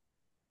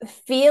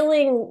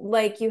feeling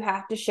like you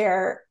have to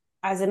share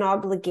as an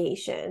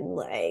obligation,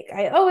 like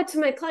I owe it to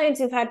my clients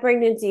who've had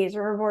pregnancies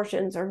or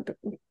abortions or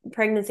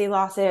pregnancy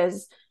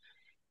losses,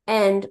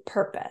 and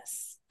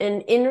purpose?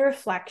 And in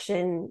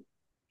reflection,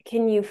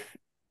 can you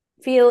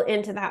feel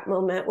into that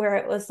moment where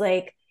it was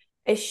like,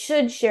 I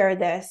should share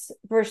this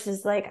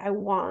versus like, I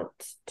want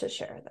to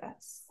share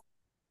this?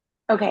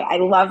 Okay, I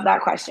love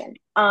that question.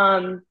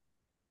 And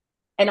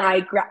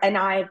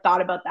I've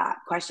thought about that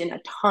question a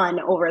ton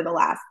over the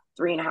last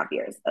 3.5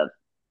 years of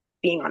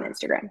being on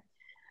Instagram.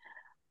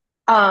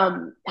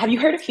 Have you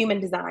heard of human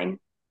design?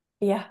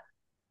 Yeah.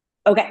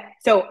 Okay,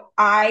 so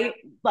I'm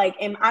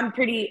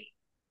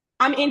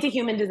into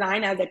human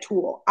design as a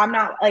tool. I'm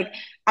not like,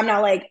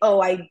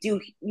 oh, I do,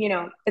 you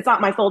know, it's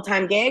not my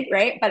full-time gig,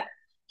 right? But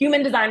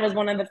human design was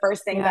one of the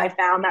first things I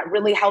found that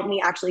really helped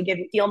me actually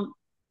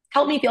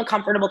help me feel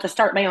comfortable to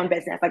start my own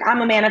business. Like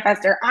I'm a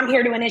manifester. I'm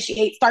here to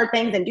initiate, start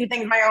things and do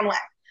things my own way.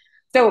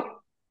 So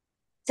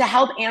to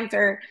help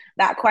answer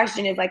that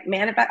question is like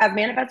as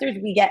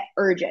manifestors, we get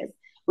urges.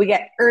 We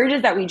get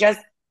urges that we just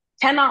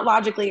cannot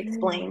logically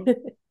explain.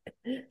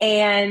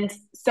 And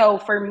so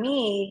for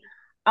me,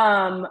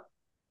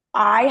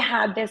 I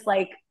had this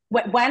like,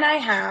 when I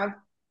have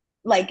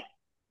like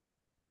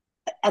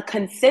a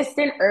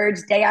consistent urge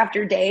day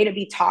after day to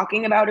be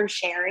talking about or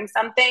sharing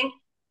something,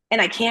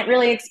 and I can't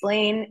really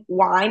explain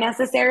why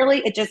necessarily,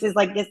 it just is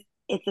like this,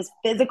 it's this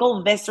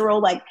physical,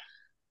 visceral, like,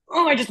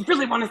 oh, I just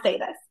really want to say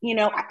this. You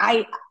know,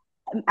 I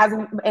as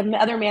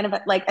another man,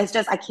 like, it's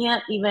just, I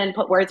can't even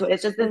put words to it.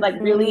 It's just this like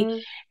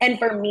really, and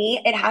for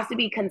me, it has to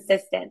be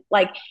consistent,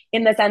 like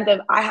in the sense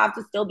of I have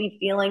to still be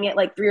feeling it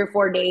like 3 or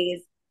 4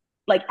 days,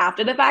 like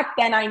after the fact,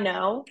 then I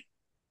know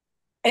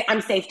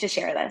I'm safe to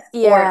share this, or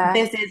Yeah.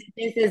 this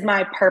is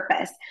my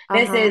purpose.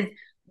 Uh-huh.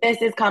 This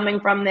is coming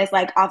from this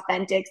like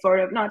authentic sort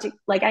of, not to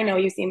like, I know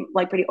you seem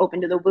like pretty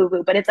open to the woo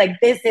woo, but it's like,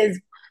 this is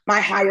my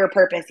higher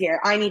purpose here.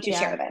 I need to Yeah.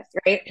 share this,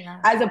 right?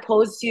 Yeah. As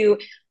opposed to,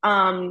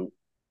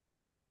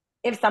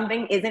 if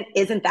something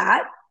isn't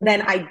that,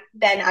 then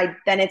Mhm.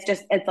 then it's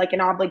just, it's like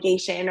an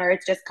obligation, or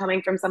it's just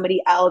coming from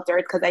somebody else, or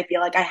it's because I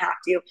feel like I have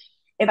to.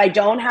 If I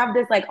don't have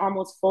this like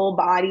almost full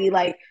body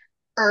like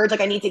urge,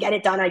 like I need to get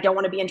it done, I don't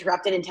want to be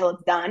interrupted until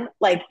it's done,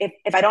 like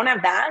if I don't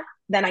have that,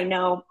 then I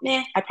know,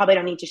 I probably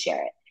don't need to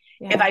share it.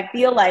 If Yeah. I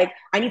feel like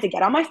I need to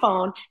get on my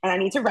phone and I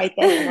need to write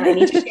this and then I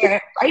need to share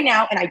it right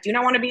now and I do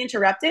not want to be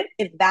interrupted,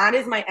 if that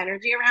is my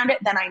energy around it,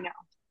 then I know.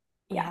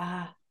 Yeah.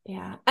 Yeah.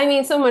 Yeah. I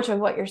mean, so much of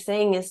what you're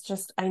saying is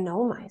just, I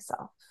know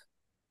myself.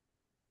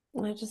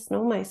 I just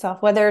know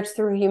myself, whether it's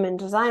through human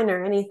design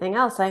or anything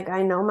else. Like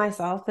I know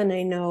myself, and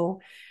I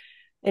know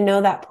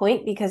that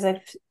point because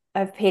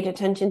I've paid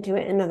attention to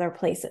it in other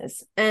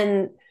places.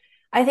 And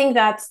I think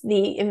that's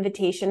the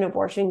invitation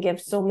abortion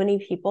gives so many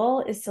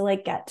people, is to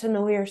like get to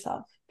know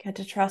yourself, get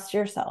to trust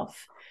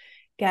yourself,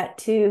 get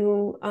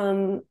to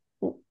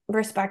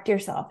respect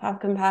yourself, have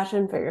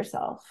compassion for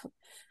yourself.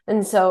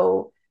 And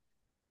so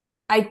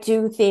I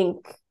do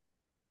think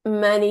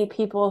many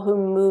people who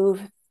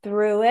move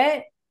through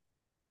it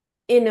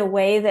in a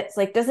way that's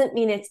like, doesn't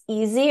mean it's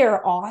easy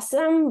or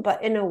awesome,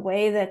 but in a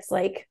way that's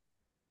like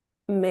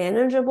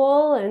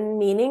manageable and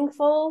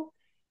meaningful,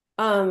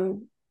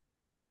 um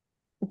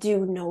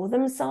do know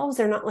themselves.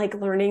 They're not like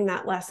learning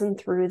that lesson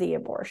through the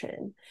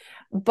abortion,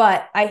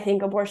 but I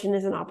think abortion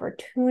is an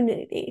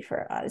opportunity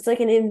for us. It's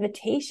like an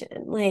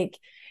invitation, like,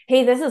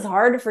 hey, this is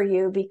hard for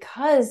you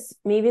because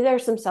maybe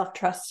there's some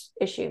self-trust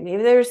issue,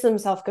 maybe there's some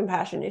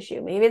self-compassion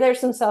issue, maybe there's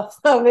some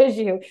self-love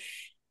issue.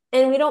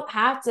 And we don't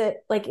have to,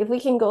 like, if we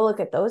can go look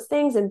at those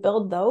things and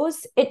build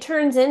those, it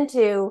turns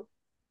into,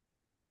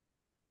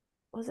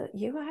 was it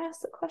you I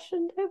asked the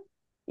question to?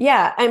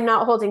 Yeah, I'm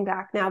not holding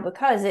back now,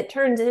 because it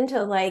turns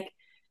into like,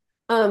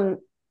 um,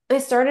 I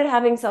started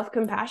having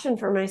self-compassion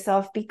for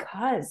myself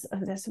because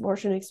of this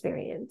abortion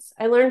experience.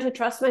 I learned to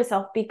trust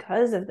myself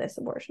because of this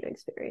abortion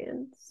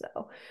experience.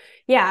 So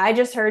yeah, I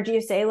just heard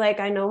you say like,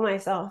 I know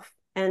myself,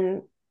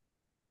 and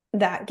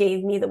that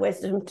gave me the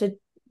wisdom to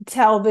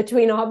tell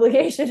between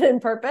obligation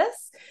and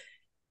purpose.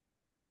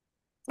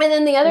 And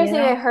then the other thing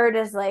I Yeah. heard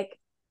is like,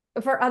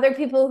 for other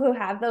people who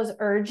have those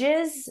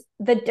urges,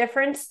 the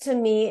difference to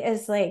me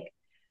is like,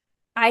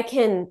 I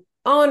can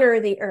honor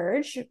the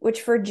urge,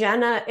 which for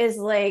Jenna is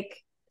like,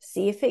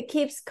 see if it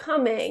keeps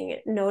coming,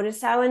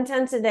 notice how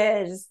intense it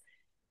is,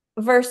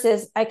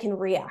 versus I can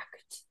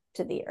react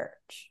to the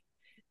urge.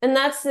 And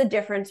that's the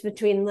difference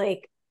between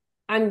like,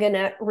 I'm going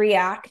to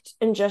react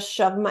and just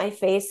shove my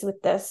face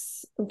with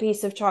this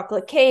piece of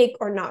chocolate cake,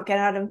 or not get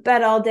out of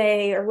bed all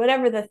day, or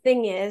whatever the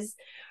thing is,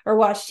 or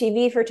watch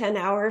TV for 10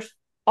 hours,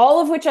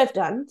 all of which I've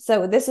done.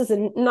 So this is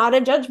not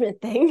a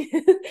judgment thing.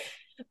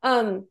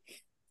 um,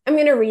 I'm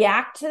going to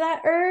react to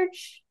that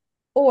urge,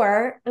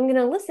 or I'm going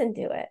to listen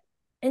to it.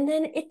 And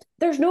then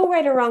there's no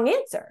right or wrong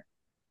answer.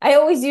 I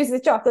always use the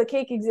chocolate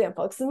cake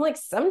example, because I'm like,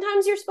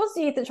 sometimes you're supposed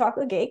to eat the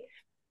chocolate cake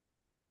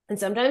and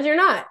sometimes you're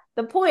not.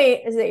 The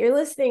point is that you're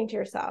listening to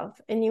yourself,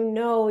 and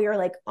you're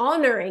like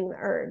honoring the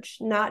urge,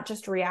 not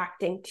just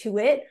reacting to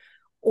it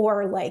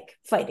or like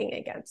fighting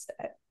against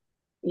it.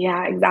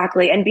 Yeah,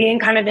 exactly. And being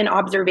kind of in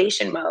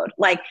observation mode.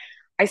 Like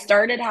I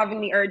started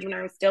having the urge when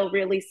I was still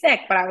really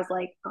sick, but I was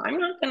like, I'm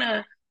not going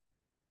to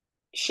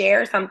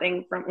share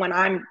something from when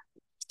I'm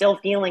still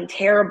feeling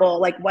terrible.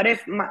 Like what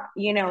if my,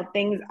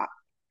 things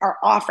are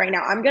off right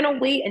now? I'm going to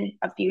wait in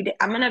a few days.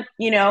 I'm going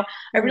to,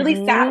 I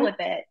really sat Mm-hmm. with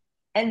it.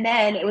 And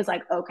then it was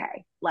like,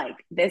 okay, like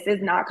this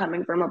is not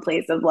coming from a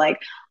place of like,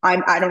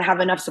 I don't have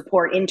enough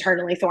support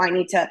internally, so I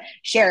need to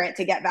share it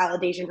to get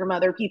validation from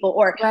other people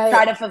or try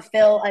Right. to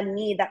fulfill a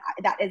need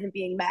that isn't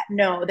being met.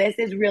 No, this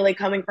is really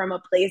coming from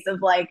a place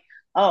of like,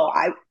 oh,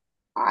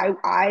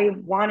 I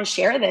want to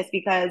share this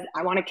because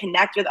I want to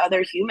connect with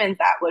other humans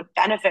that would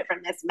benefit from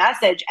this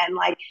message. And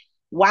like,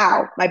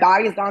 wow, my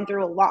body has gone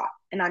through a lot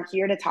and I'm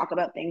here to talk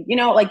about things,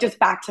 like just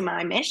back to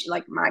my mission,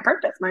 like my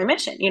purpose, my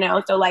mission,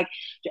 So like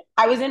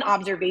I was in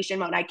observation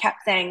mode. I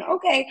kept saying,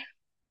 okay,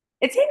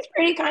 it seems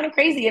pretty kind of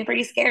crazy and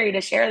pretty scary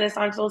to share this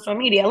on social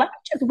media. Let me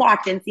just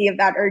watch and see if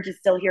that urge is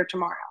still here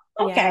tomorrow.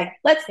 Okay, Yeah.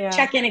 let's Yeah.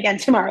 check in again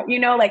tomorrow.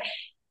 Like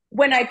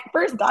when I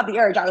first got the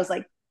urge, I was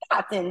like,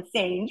 that's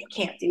insane. You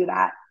can't do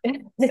that.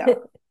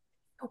 So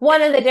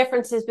One of the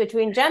differences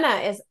between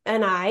Jenna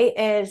and I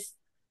is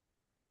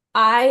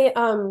I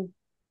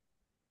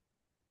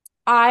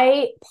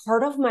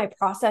part of my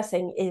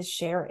processing is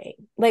sharing.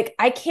 Like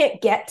I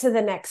can't get to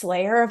the next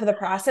layer of the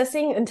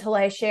processing until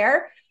I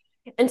share.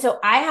 And so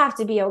I have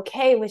to be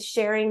okay with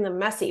sharing the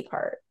messy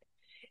part.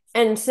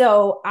 And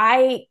so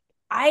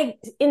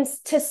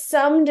to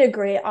some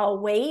degree, I'll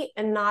wait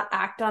and not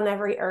act on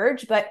every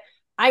urge, but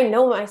I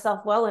know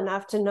myself well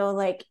enough to know,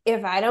 like,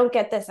 if I don't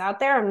get this out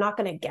there, I'm not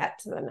going to get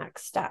to the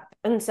next step.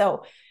 And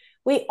so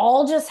we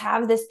all just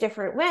have this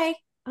different way.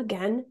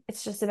 again,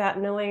 it's just about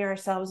knowing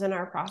ourselves and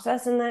our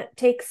process. And that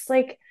takes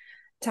like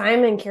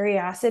time and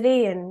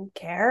curiosity and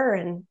care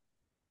and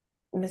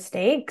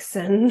mistakes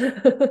and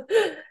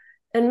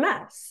and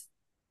mess.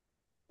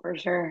 For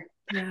sure.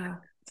 Yeah.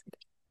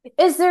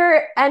 Is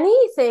there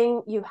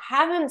anything you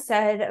haven't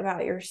said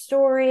about your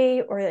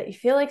story or that you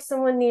feel like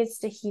someone needs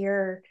to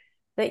hear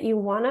that you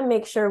want to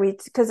make sure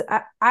because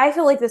I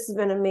feel like this has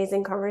been an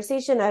amazing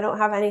conversation. I don't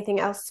have anything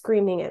else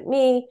screaming at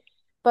me,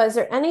 but is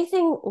there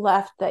anything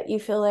left that you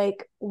feel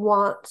like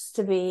wants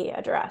to be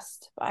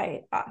addressed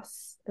by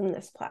us in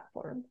this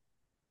platform?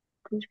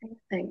 I'm trying to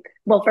think.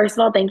 Well, first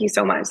of all, thank you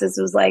so much. This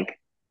was like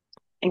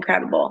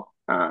incredible,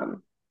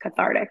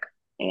 cathartic,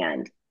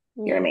 and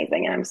you're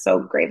amazing. And I'm so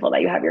grateful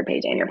that you have your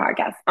page and your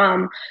podcast.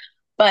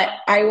 But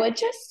I would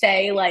just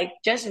say, like,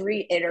 just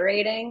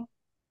reiterating,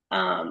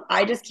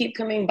 I just keep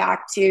coming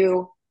back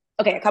to,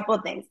 okay, a couple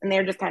of things, and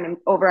they're just kind of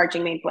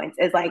overarching main points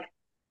is like,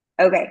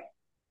 okay,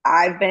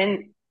 I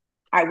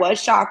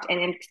was shocked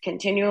and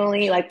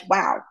continually like,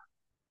 wow,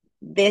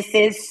 this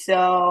is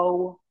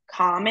so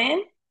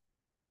common.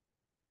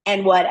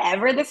 And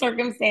whatever the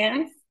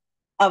circumstance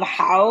of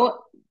how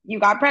you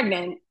got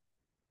pregnant,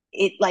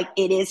 it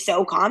is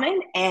so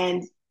common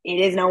and it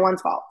is no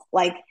one's fault.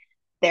 Like,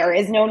 there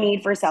is no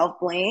need for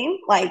self-blame.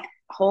 Like,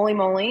 holy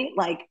moly,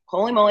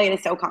 it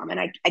is so common.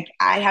 I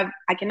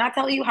cannot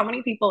tell you how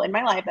many people in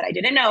my life that I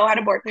didn't know how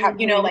to work,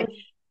 like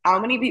how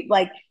many people,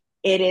 like,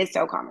 it is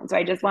so common. So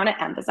I just want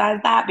to emphasize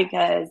that,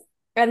 because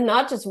and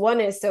not just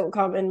one is so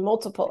common,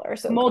 multiple are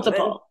so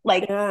common.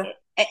 Like, yeah.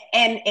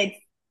 And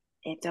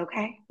it's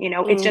okay.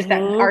 It's just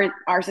that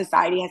our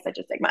society has such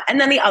a stigma.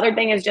 And then the other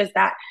thing is just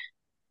that,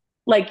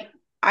 like,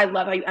 I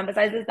love how you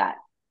emphasize this, that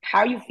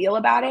how you feel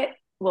about it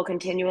will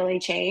continually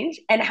change,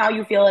 and how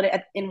you feel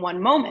it in one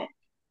moment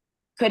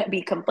could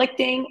be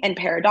conflicting and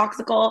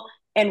paradoxical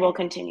and will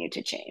continue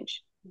to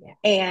change. Yeah.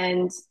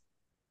 And,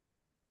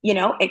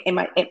 in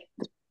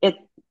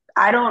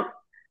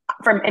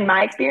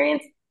my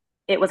experience,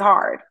 it was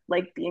hard.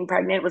 Like, being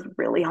pregnant was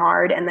really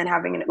hard. And then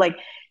having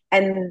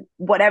and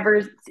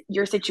whatever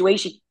your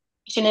situation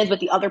is with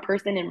the other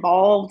person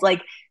involved,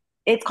 like,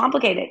 it's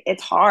complicated.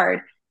 It's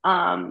hard.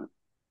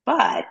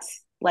 But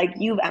like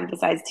you've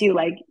emphasized too,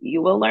 like,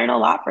 you will learn a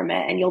lot from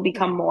it, and you'll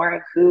become more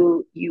of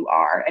who you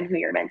are and who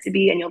you're meant to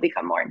be. And you'll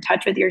become more in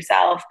touch with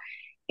yourself.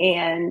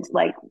 And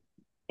like,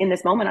 in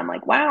this moment, I'm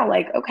like, wow,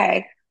 like,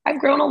 okay, I've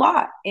grown a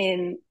lot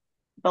in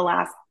the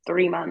last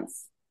 3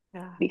 months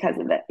because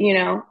of it,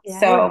 Yeah,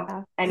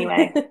 so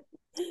anyway,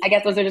 I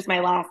guess those are just my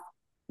last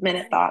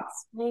minute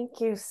thoughts. Thank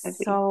you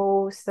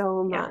so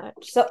much.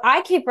 So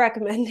I keep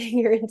recommending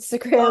your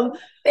Instagram.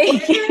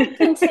 Thank you.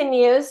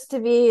 Continues to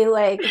be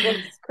like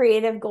this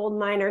creative gold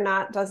mine or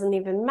not, doesn't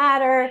even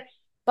matter.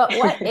 But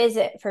what is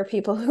it for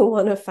people who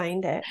want to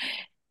find it?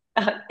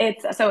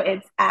 It's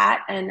at,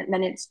 and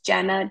then it's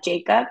Jenna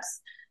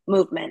Jacobs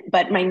Movement,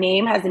 but my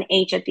name has an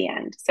H at the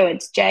end, so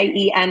it's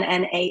JENNAH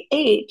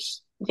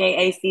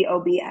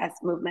JACOBS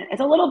Movement.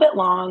 It's a little bit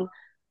long.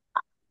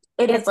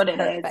 It's what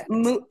perfect. It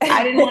is.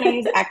 I didn't want to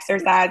use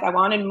exercise. I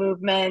wanted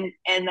movement,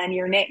 and then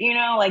your name,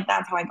 like,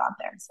 that's how I got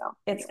there. So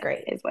it's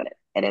great. It is what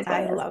it is.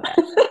 I love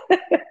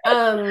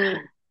it.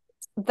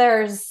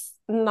 There's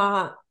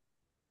not.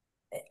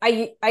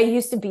 I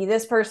used to be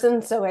this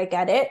person, so I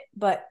get it,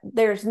 but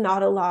there's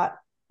not a lot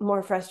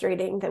more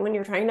frustrating than when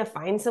you're trying to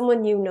find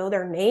someone,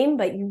 their name,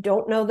 but you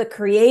don't know the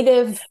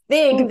creative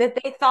thing that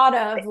they thought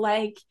of,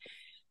 like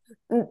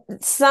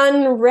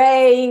sun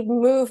ray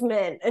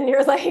movement, and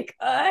you're like,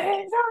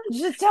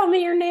 just tell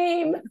me your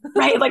name.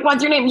 Right, like,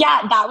 what's your name?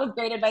 Yeah, that was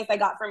great advice I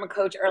got from a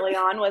coach early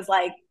on, was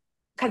like,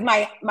 because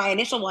my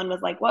initial one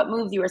was like, what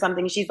moves you or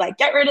something. She's like,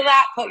 get rid of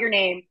that, put your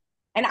name.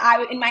 And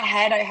in my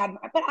head I had,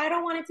 but I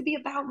don't want it to be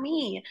about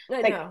me.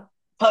 Like,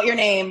 put your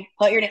name.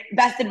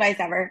 Best advice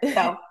ever.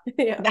 So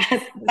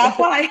that's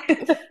why.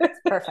 It's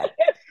perfect.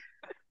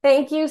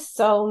 Thank you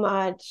so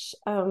much.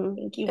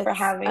 Thank you for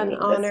having me. It's an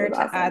honor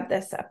to add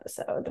this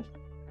episode.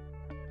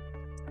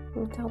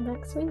 Until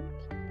next week.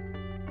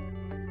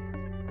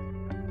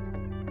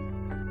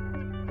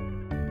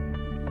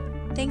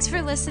 Thanks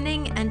for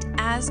listening, and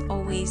as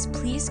always,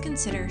 please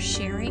consider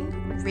sharing,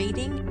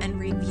 rating, and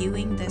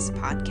reviewing this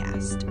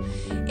podcast.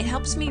 It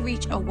helps me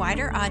reach a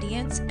wider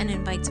audience and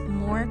invites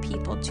more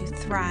people to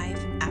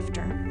thrive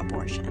after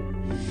abortion.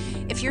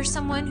 If you're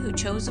someone who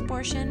chose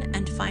abortion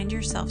and find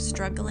yourself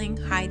struggling,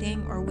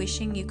 hiding, or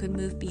wishing you could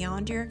move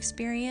beyond your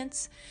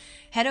experience,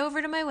 head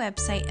over to my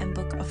website and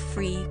book a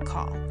free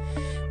call.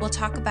 We'll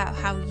talk about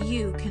how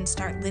you can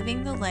start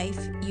living the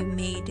life you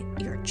made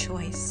your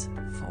choice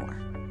for.